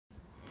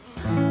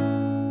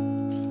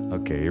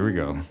Okay, here we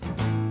go.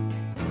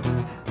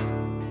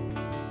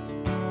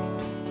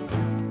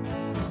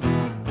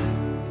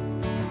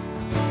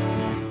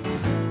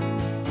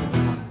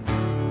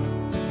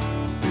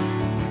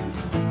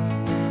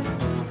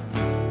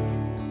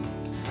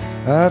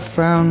 I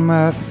found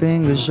my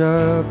fingers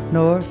up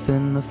north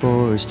in the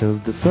forest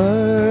of the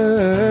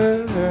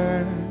fern.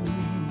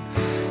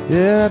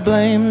 Yeah, I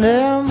blame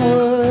them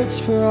woods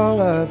for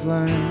all I've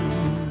learned.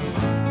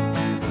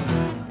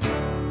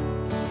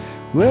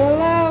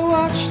 Well, I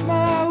watched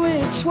my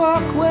wits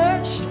walk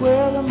west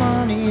where the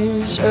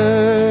money is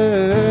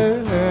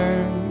earned,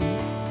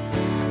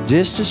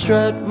 just to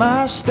strut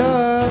my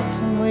stuff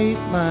and wait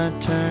my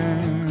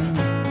turn.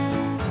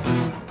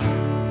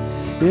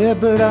 Yeah,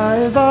 but I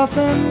have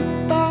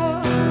often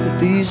thought that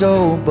these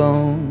old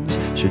bones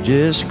should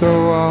just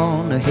go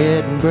on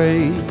ahead and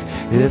break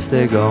if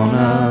they're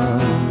gonna.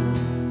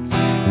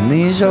 And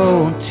these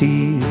old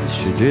teeth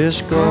should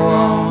just go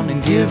on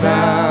and give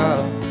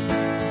out.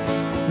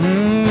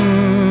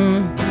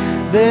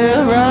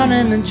 They're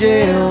running the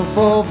jail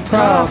for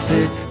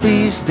profit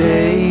these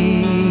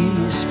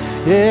days.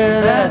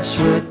 Yeah, that's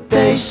what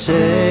they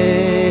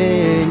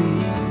say.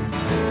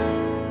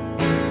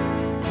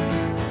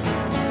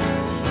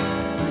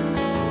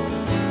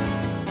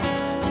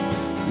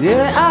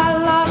 Yeah, I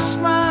lost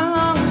my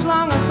lungs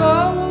long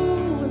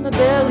ago in the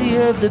belly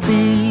of the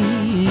beast.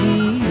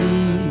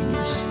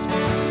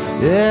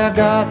 Yeah, I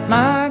got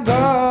my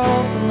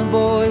girl from the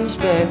boys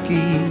back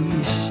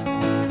east.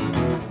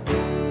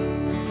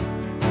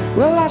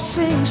 Well, I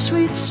sing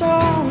sweet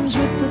songs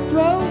with the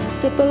throat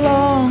that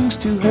belongs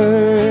to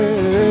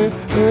her.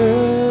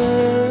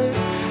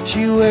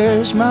 She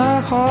wears my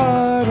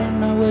heart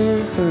and I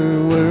wear her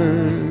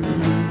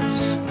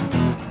words.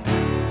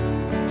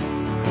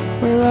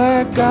 Well,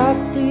 I got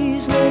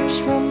these lips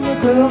from the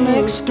girl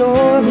next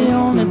door. The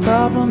only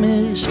problem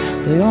is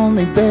they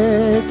only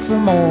beg for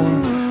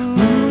more.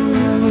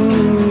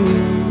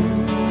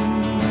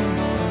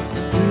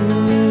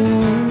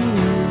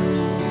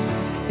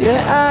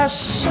 Yeah, I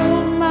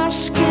sold my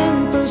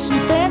skin for some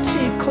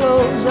fancy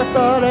clothes. I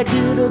thought I'd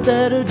get a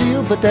better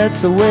deal, but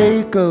that's the way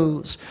it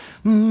goes.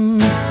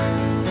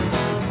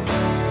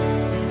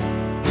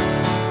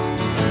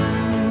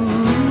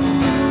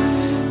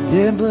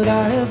 Yeah, but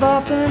I have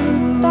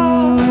often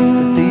thought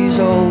that these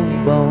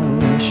old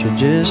bones should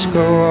just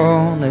go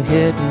on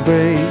ahead and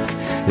break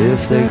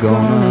if they're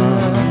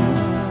gonna.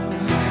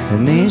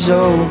 And these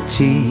old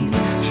teeth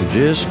should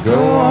just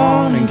go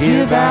on and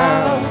give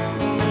out.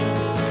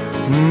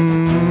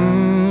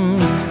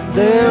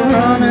 They're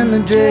running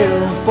the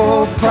jail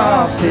for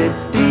profit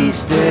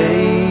these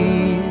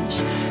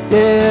days.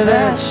 Yeah,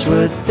 that's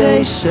what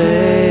they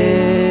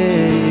say.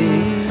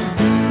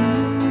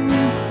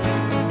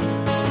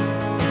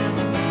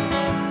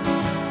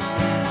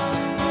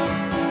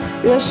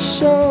 Yes,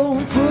 so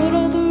put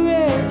all the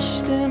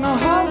rest in a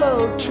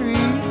hollow tree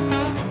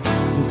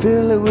and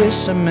fill it with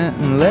cement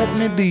and let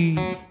me be.